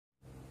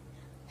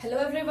Hello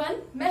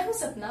everyone, मैं हूं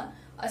सपना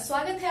और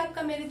स्वागत है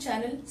आपका मेरे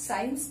चैनल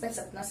साइंस बाय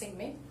सपना सिंह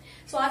में।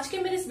 आज के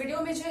मेरे इस वीडियो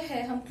में जो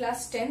है हम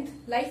क्लास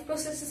 10th लाइफ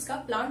प्रोसेसेस का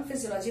प्लांट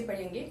फिजियोलॉजी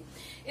पढ़ेंगे।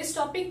 इस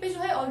टॉपिक पे जो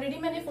है ऑलरेडी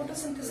मैंने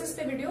फोटोसिंथेसिस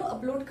पे वीडियो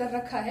अपलोड कर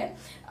रखा है।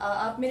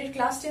 आप मेरे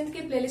क्लास 10th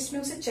की प्लेलिस्ट में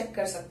उसे चेक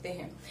कर सकते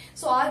हैं।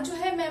 आज जो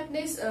है मैं अपने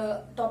इस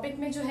टॉपिक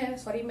में जो है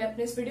मैं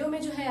अपने इस वीडियो में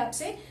जो है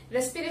आपसे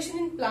रेस्पिरेशन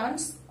इन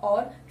प्लांट्स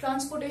और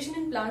transportation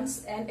in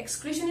plants and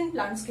excretion in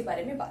plants के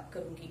बारे में बात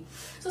करूंगी।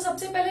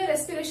 सबसे पहले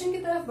रेस्पिरेशन की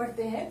तरफ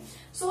बढ़ते हैं।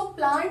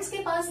 प्लांट्स के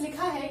पास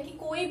लिखा है कि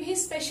कोई भी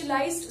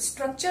स्पेशलाइज्ड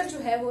स्ट्रक्चर जो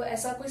है वो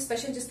ऐसा कोई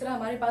स्पेशल, जिस तरह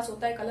हमारे पास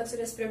होता है अलग से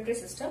रेस्पिरेटरी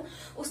सिस्टम,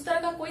 उस तरह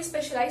का कोई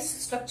स्पेशलाइज्ड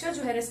स्ट्रक्चर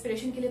जो है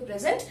रेस्पिरेशन के लिए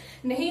प्रेजेंट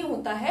नहीं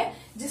होता है,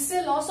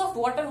 जिससे लॉस ऑफ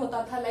वाटर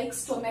होता था। लाइक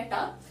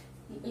स्टोमेटा,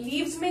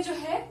 लीव्स में जो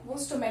है वो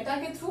स्टोमेटा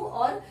के थ्रू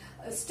और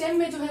स्टेम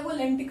में जो है वो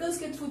लेंटिकल्स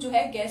के थ्रू जो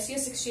है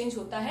गैसियस एक्सचेंज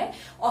होता है,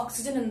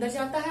 ऑक्सीजन अंदर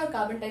जाता है और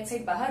कार्बन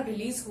डाइऑक्साइड बाहर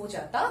रिलीज हो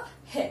जाता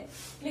है।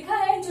 लिखा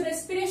है जो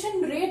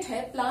रेस्पिरेशन रेट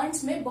है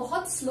प्लांट्स में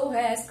बहुत स्लो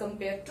है एज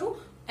कंपेयर टू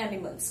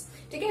एनिमल्स।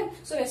 ठीक है,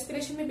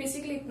 रेस्पिरेशन में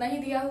बेसिकली इतना ही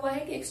दिया हुआ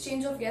है कि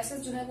एक्सचेंज ऑफ गैसेस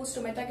जो है वो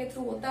स्टोमेटा के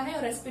थ्रू होता है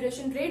और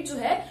रेस्पिरेशन रेट जो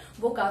है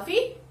वो काफी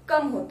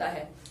कम होता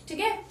है। ठीक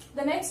है,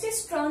 the next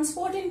is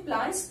transport in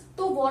plants.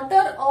 तो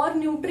वाटर और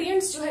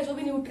न्यूट्रिएंट्स जो है, जो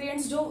भी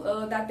न्यूट्रिएंट्स जो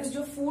दैट इज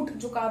जो फूड,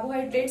 जो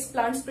कार्बोहाइड्रेट्स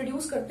प्लांट्स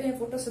प्रोड्यूस करते हैं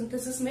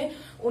फोटोसिंथेसिस में,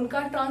 उनका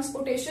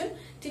ट्रांसपोर्टेशन।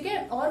 ठीक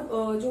है,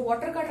 और जो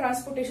वाटर का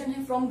ट्रांसपोर्टेशन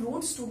है from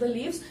roots to the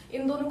leaves,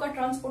 इन दोनों का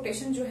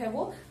ट्रांसपोर्टेशन जो है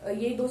वो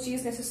ये दो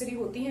चीज नेसेसरी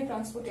होती है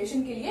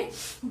ट्रांसपोर्टेशन के लिए,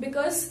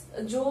 बिकॉज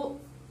जो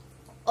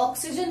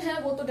ऑक्सीजन है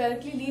वो तो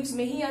डायरेक्टली लीव्स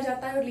में ही आ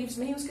जाता है और लीव्स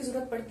में ही उसकी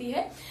जरूरत पड़ती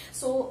है।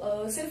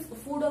 सिर्फ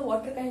फूड और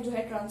वाटर का ही जो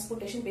है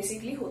ट्रांसपोर्टेशन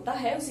बेसिकली होता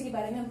है, उसी के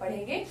बारे में हम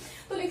पढ़ेंगे।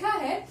 तो लिखा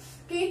है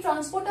कि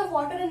transport of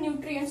water and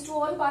nutrients to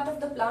all part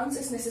of the plants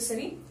is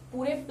necessary.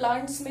 पूरे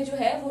प्लांट्स में जो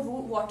है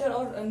वो वाटर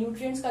और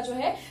न्यूट्रिएंट्स का जो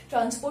है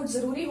ट्रांसपोर्ट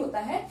जरूरी होता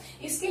है।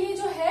 इसके लिए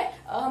जो है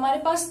हमारे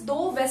पास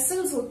दो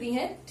वेसल्स होती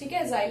हैं। ठीक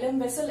है,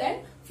 xylem vessel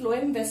and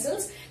phloem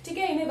vessels. ठीक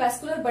है, इन्हें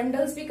वैस्कुलर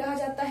बंडल्स भी कहा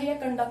जाता है या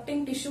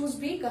कंडक्टिंग टिश्यूज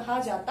भी कहा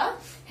जाता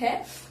है।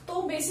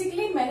 तो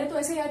बेसिकली मैंने तो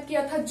ऐसे याद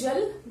किया था,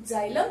 जल,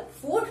 जाइलम,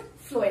 फूड,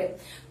 फ्लोएम।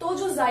 तो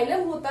जो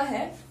जाइलम होता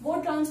है वो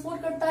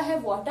ट्रांसपोर्ट करता है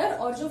वाटर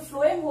और जो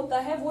फ्लोएम होता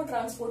है वो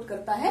ट्रांसपोर्ट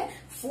करता है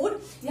फूड।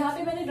 यहाँ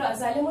पे मैंने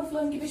जाइलम और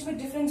फ्लोएम के बीच में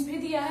डिफरेंस भी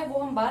दिया है, वो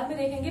हम बाद में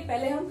देखेंगे।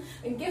 पहले हम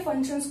इनके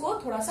फंक्शंस को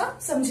थोड़ा सा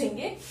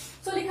समझेंगे।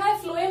 लिखा है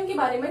फ्लोएम के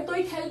बारे में, तो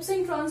it helps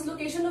in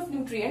translocation of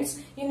nutrients.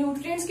 ये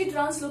न्यूट्रिएंट्स की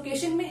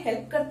ट्रांसलोकेशन में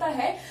हेल्प करता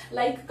है,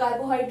 लाइक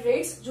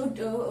कार्बोहाइड्रेट्स जो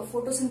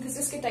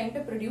फोटोसिंथेसिस के टाइम पे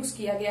प्रोड्यूस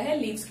किया गया है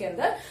लीव्स के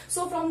अंदर।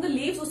 फ्रॉम द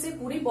लीव्स उसे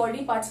पूरी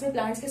बॉडी पार्ट्स में,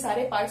 प्लांट्स के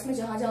सारे पार्ट्स में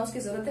जहां जहां उसकी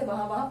जरूरत है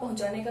वहां वहां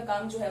पहुंचाने का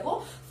काम जो है वो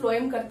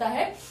फ्लोएम करता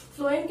है।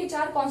 फ्लोएम के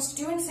 4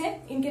 कॉन्स्टिट्यूएंट्स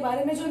हैं, इनके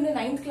बारे में जो हमने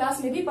 9th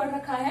क्लास में भी पढ़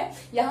रखा है,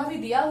 यहाँ भी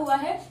दिया हुआ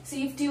है।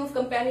 Sieve tube,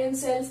 companion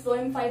cells,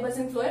 phloem fibres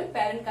and phloem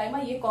parenchyma,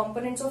 ये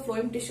कॉम्पोनेंट्स ऑफ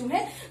फ्लोएम टिश्यू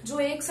है, जो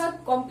एक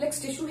साथ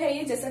कॉम्प्लेक्स टिश्यू है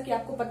ये, जैसा कि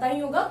आपको पता ही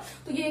होगा।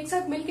 तो ये एक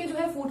साथ मिलकर जो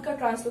है फूड का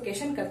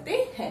ट्रांसलोकेशन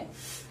करते हैं।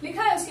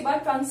 लिखा है उसके बाद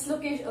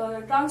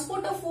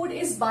transport of food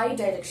is by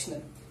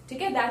directional.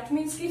 ठीक है, दैट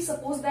मीन्स की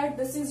suppose that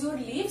this is your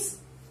leaves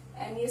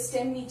and ये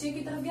स्टेम नीचे की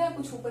तरफ गया है,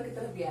 कुछ ऊपर की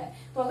तरफ गया है।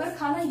 तो अगर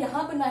खाना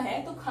यहाँ बना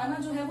है तो खाना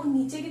जो है वो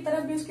नीचे की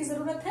तरफ भी उसकी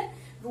जरूरत है,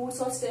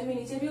 रूट्स और स्टेम में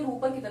नीचे भी, और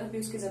ऊपर की तरफ भी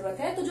उसकी जरूरत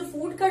है। तो जो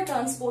फूड का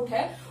ट्रांसपोर्ट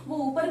है वो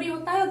ऊपर भी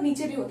होता है और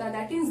नीचे भी होता है,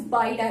 that is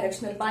by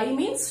directional. By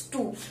means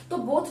to, तो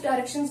बोथ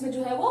डायरेक्शंस में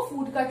जो है वो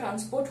फूड का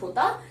ट्रांसपोर्ट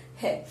होता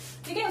है।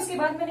 ठीक है, उसके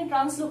बाद मैंने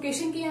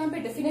ट्रांसलोकेशन की यहाँ पे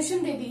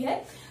डेफिनेशन दे दी है।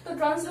 तो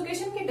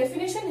ट्रांसलोकेशन की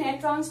डेफिनेशन है,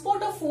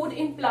 transport of food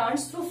in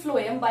plants through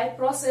phloem by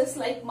process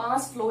like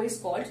mass flow is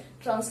called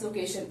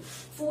translocation.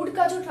 Food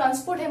का जो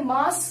ट्रांसपोर्ट है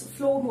मास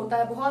फ्लो होता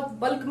है, बहुत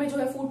बल्क में जो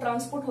है फूड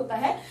ट्रांसपोर्ट होता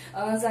है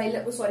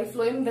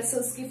फ्लोएम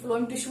वेसल्स की,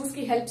 फ्लोएम टिश्यूज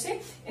की हेल्प से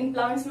इन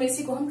प्लांट्स में,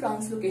 इसी को हम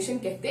ट्रांसलोकेशन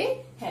कहते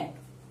हैं।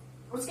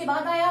 उसके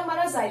बाद आया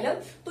हमारा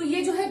जाइलम। तो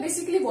ये जो है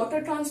बेसिकली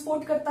वाटर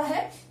ट्रांसपोर्ट करता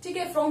है। ठीक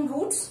है, from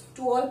roots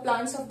to all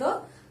plants of the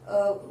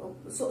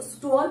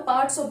to all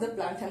parts of the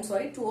plant, I'm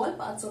sorry, to all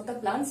parts of the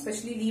plant,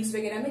 specially leaves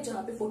वगैरह में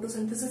जहाँ पे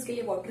फोटोसिंथेसिस के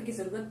लिए वाटर की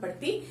जरूरत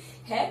पड़ती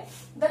है।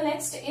 द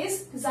नेक्स्ट इज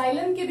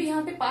जाइलम के भी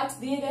यहाँ पे पार्ट्स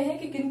दिए गए हैं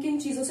कि किन किन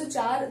चीजों से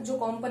 4 जो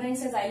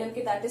कंपोनेंट्स है जाइलम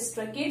के, that is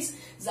tracheids,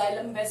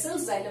 xylem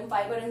vessels, xylem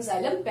fibre and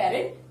xylem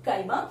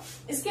parenchyma.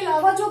 इसके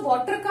अलावा जो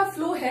वाटर का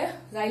फ्लो है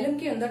जाइलम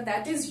के अंदर,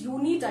 that is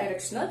uni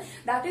directional,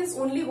 that is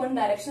only one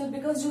directional,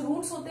 because जो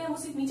रूट्स होते हैं वो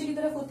सिर्फ नीचे की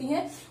तरफ होती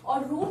हैं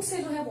और रूट से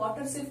जो है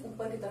वाटर सिर्फ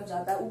ऊपर की तरफ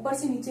जाता है, ऊपर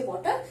से नीचे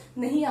वाटर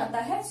नहीं आता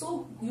है।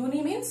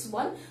 Uni means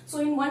one,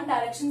 in one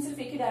direction, सिर्फ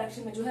एक ही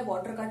डायरेक्शन में जो है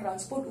वाटर का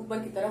ट्रांसपोर्ट ऊपर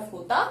की तरफ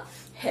होता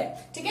है।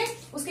 ठीक है,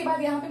 उसके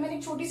बाद यहाँ पे मैंने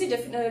एक छोटी सी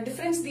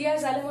डिफरेंस दिया है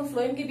जाइलम और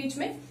फ्लोएम के बीच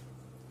में।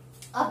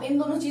 आप इन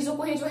दोनों चीजों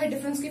को ही जो है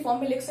डिफरेंस के फॉर्म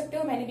में लिख सकते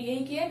हो, मैंने भी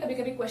यही किया है। कभी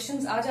कभी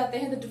क्वेश्चंस आ जाते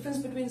हैं the difference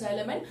between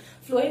xylem and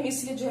phloem,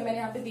 इसलिए जो है मैंने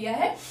यहाँ पे दिया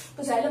है।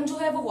 तो जाइलम जो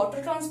है वो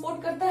वाटर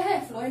ट्रांसपोर्ट करता है,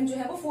 फ्लोएम जो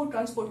है वो फूड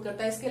ट्रांसपोर्ट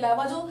करता है। इसके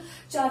अलावा जो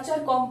 4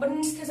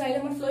 कंपोनेंट्स थे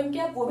जाइलम और फ्लोएम के,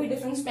 आप वो भी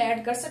डिफरेंस में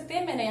ऐड कर सकते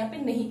हैं, मैंने यहाँ पे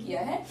नहीं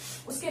किया है।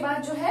 उसके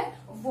बाद जो है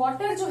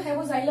वाटर जो है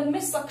वो जाइलम में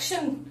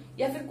सक्शन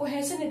या फिर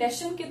कोहेशन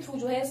एडेशन के थ्रू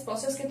जो है, इस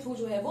प्रोसेस के थ्रू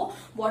जो है वो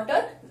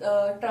वाटर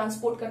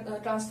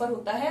ट्रांसफर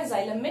होता है,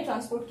 जाइलम में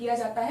ट्रांसपोर्ट किया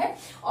जाता है।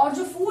 और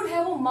जो फूड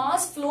है वो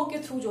मास फ्लो के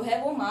थ्रू जो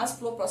है वो मास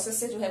फ्लो प्रोसेस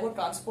से जो है वो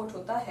ट्रांसपोर्ट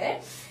होता है।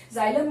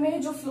 जाइलम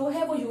में जो फ्लो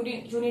है वो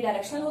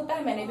यूनिडायरेक्शनल होता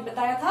है, मैंने भी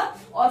बताया था,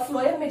 और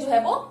फ्लोएम में जो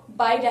है वो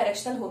बाई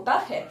डायरेक्शनल होता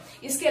है।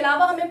 इसके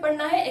अलावा हमें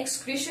पढ़ना है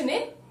excretion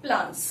in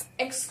plants.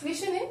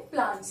 Excretion in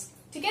plants,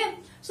 ठीक है।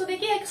 सो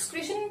देखिए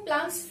एक्सक्रीशन इन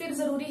प्लांट्स फिर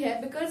जरूरी है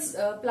बिकॉज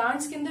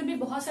प्लांट्स के अंदर भी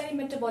बहुत सारी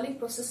मेटाबॉलिक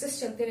प्रोसेसेस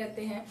चलते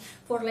रहते हैं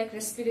फॉर लाइक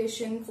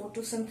रेस्पिरेशन,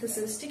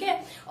 फोटोसिंथेसिस, ठीक है।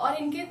 और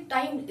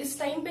इनके इस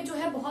टाइम पे जो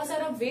है बहुत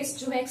सारा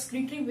वेस्ट जो है,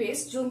 एक्सक्रीटरी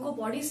वेस्ट, जो उनको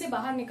बॉडी से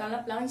बाहर निकालना,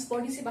 प्लांट्स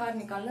बॉडी से बाहर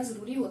निकालना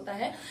जरूरी होता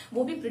है,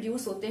 वो भी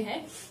प्रोड्यूस होते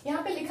हैं।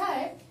 यहाँ पे लिखा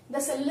है the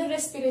cellular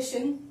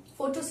respiration,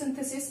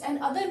 photosynthesis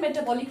and other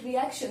metabolic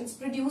reactions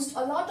produced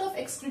a lot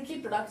of excretory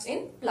products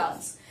in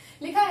plants।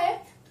 लिखा है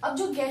अब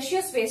जो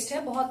गैशियस वेस्ट है,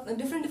 बहुत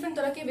डिफरेंट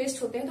तरह के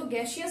वेस्ट होते हैं, तो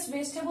गैशियस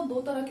वेस्ट है वो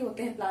दो तरह के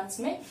होते हैं प्लांट्स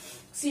में,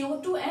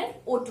 CO2 and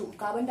O2,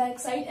 carbon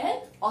dioxide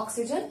and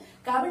oxygen.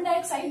 Carbon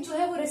dioxide जो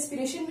है वो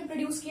रेस्पिरेशन में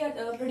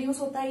प्रोड्यूस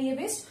होता है ये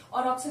वेस्ट,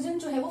 और ऑक्सीजन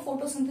जो है वो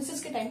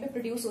फोटोसिंथेसिस के टाइम पे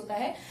प्रोड्यूस होता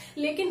है।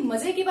 लेकिन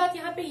मजे की बात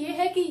यहाँ पे ये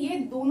है कि ये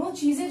दोनों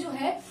चीजें जो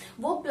है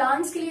वो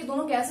प्लांट्स के लिए,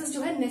 दोनों गैसेस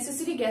जो है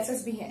नेसेसरी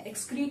गैसेस भी हैं,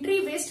 एक्सक्रीटरी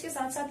वेस्ट के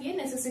साथ साथ ये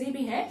नेसेसरी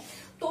भी हैं।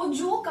 तो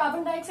जो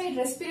कार्बन डाइऑक्साइड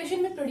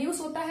रेस्पिरेशन में प्रोड्यूस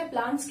होता है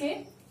प्लांट्स के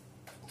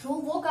थ्रू,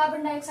 वो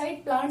कार्बन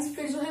डाइऑक्साइड प्लांट्स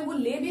फिर जो है वो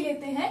ले भी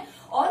लेते हैं,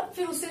 और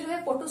फिर उससे जो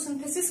है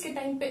फोटोसिंथेसिस के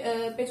टाइम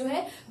पे जो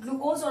है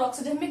ग्लूकोज और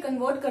ऑक्सीजन में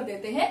कन्वर्ट कर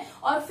देते हैं,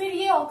 और फिर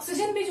ये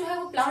ऑक्सीजन भी जो है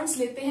वो प्लांट्स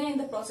लेते हैं in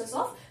the process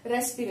of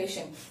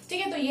respiration,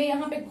 ठीक है। तो ये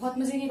यहाँ पे बहुत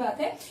मजे की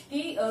बात है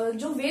कि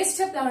जो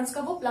वेस्ट है प्लांट्स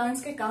का वो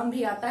प्लांट्स के काम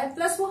भी आता है,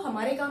 प्लस वो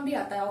हमारे काम भी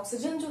आता है।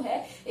 ऑक्सीजन जो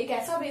है एक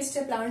ऐसा वेस्ट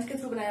है प्लांट्स के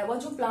थ्रू बनाया हुआ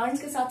जो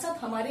प्लांट्स के साथ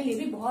साथ हमारे लिए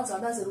भी बहुत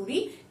ज्यादा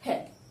जरूरी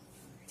है,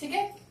 ठीक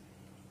है।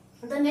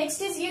 द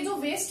नेक्स्ट इज, ये जो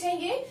वेस्ट है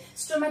ये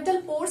स्टोमेटल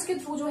पोर्स के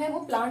थ्रू जो है वो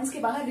प्लांट्स के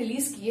बाहर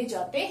रिलीज किए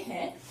जाते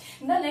हैं।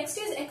 The next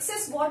is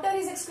excess water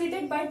is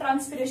excreted by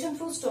transpiration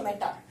through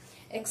stomata.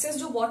 Access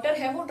जो वाटर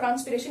है वो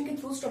ट्रांसपिरेशन के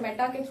थ्रू,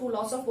 स्टोमेटा के थ्रू,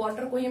 लॉस ऑफ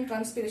वाटर को ही हम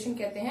ट्रांसपिरेशन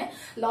कहते हैं।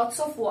 Loss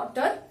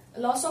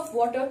of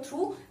water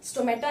through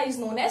stomata is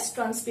known as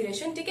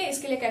transpiration, ठीक है।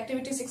 इसके लिए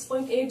एक्टिविटी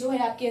 6.8 जो है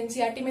आपके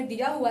एनसीईआरटी में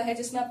दिया हुआ है,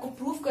 जिसमें आपको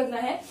प्रूव करना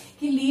है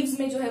कि लीव्स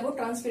में जो है वो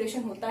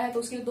ट्रांसपिरेशन होता है। तो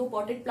उसके लिए 2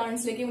 पॉटेड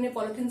प्लांट्स लेके उन्हें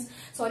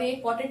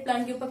एक पॉटेड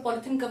प्लांट के ऊपर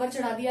पॉलिथीन कवर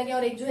चढ़ा दिया गया,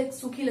 और एक जो है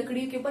सूखी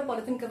लकड़ी के ऊपर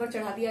पॉलिथीन कवर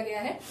चढ़ा दिया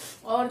गया है,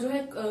 और जो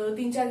है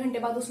 3-4 घंटे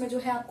बाद उसमें जो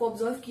है आपको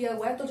ऑब्जर्व किया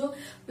हुआ है, तो जो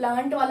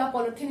प्लांट वाला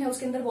पॉलिथीन है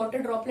उसके अंदर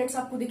वाटर ड्रॉपलेट्स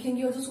आपको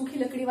दिखेंगे, और जो सूखी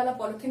लकड़ी वाला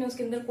पॉलिथीन है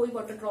उसके अंदर कोई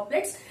वाटर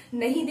ड्रॉपलेट्स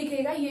नहीं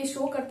दिखेगा। ये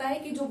शो करता है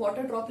कि जो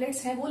वाटर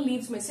ड्रॉपलेट्स हैं वो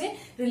लीव्स में से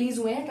रिलीज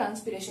हुए हैं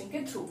ट्रांसपिरेशन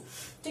के थ्रू,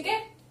 ठीक है।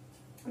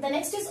 The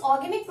next is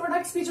organic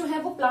products भी जो है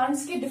वो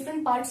प्लांट्स के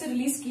डिफरेंट पार्ट से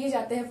रिलीज किए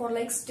जाते हैं for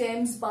like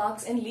stems,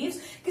 barks and leaves.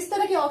 किस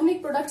तरह के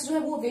ऑर्गेनिक प्रोडक्ट्स जो है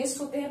वो वेस्ट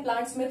होते हैं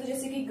प्लांट्स में, तो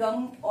जैसे कि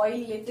गम,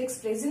 ऑयल, लेटेक्स,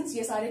 रेजिन्स,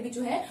 ये सारे भी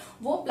जो है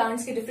वो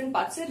प्लांट्स के डिफरेंट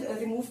पार्ट से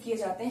रिमूव किए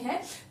जाते हैं।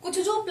 कुछ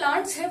जो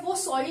प्लांट्स है वो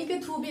सॉइल के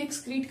थ्रू भी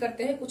एक्सक्रीट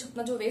करते हैं, कुछ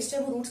अपना जो वेस्ट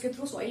है वो रूट्स के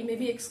थ्रू सॉइल में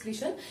भी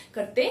एक्सक्रीशन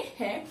करते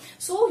हैं।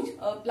 सो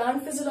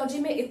प्लांट फिजियोलॉजी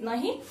में इतना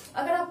ही।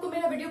 अगर आपको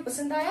मेरा वीडियो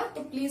पसंद आया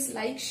तो please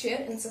like,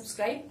 share and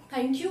subscribe.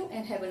 Thank you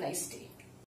and have a nice day.